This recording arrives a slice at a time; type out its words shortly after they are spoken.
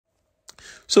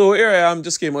So here I am,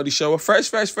 just came out of the shower, fresh.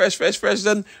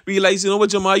 Then realize, you know what,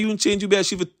 Jamal, you didn't change, you be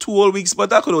actually for 2 whole weeks, but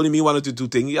that could only mean 1 or 2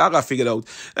 things. Yeah, I got figured out.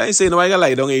 Then I say, no, I gotta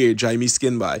lie down here, dry me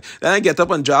skin by. Then I get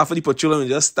up and draw for the petroleum and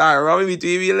just start rubbing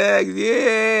between my legs.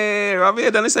 Yeah, rubbing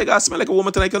it. Then I say, I gotta smell like a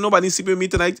woman tonight, because nobody sleeping with me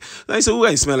tonight. Then I say, who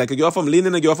I smell like? A girl from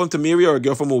Linden, a girl from Tamiri, or a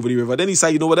girl from over the river? Then he said,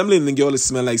 you know what, them Linden girls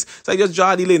smell like. So I just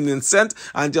draw the Linden scent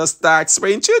and just start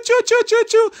spraying, choo.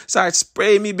 Start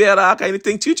spraying me better, kind of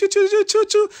thing, choo.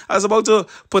 I was about to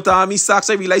put on me socks.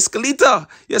 I realized, Skelita,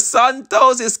 your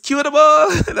Santos is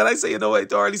cutable. Then I say, you know what,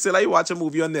 it's already said I watch a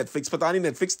movie on Netflix. Put on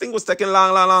the Netflix thing was taking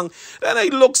long. Then I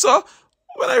look so.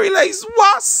 When I realized,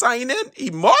 what? Signing?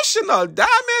 Emotional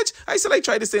damage? I said, I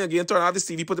try this thing again, turn off this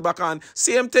TV, put it back on.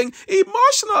 Same thing.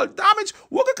 Emotional damage.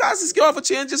 What could cause this girl for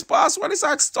change his password? They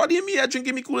start studying me,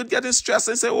 drinking me cool, and getting stressed.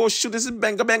 And say, oh, shoot, this is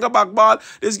banger back ball.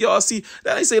 This girl, see.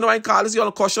 Then I say, no, I call this girl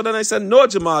a caution. Then I said, no,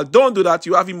 Jamal, don't do that.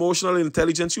 You have emotional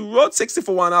intelligence. You wrote 60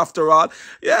 for 1 after all.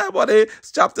 Yeah, but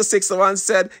chapter 6 of 1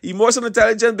 said, emotional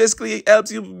intelligence basically helps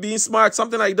you being smart,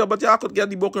 something like that. But yeah, I could get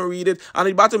the book and read it. And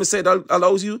the bottom it said, that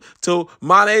allows you to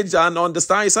manage and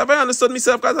understand yourself. I understood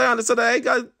myself because I understood that I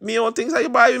got me own things. I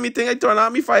buy me thing, I turn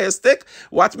on me fire stick,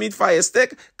 watch me fire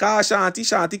stick, call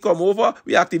Shanti come over,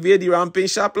 we activate the ramping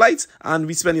shop lights, and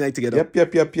we spend the night together.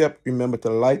 Yep. Remember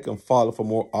to like and follow for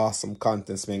more awesome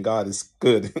contents, man. God is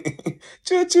good.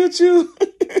 Choo.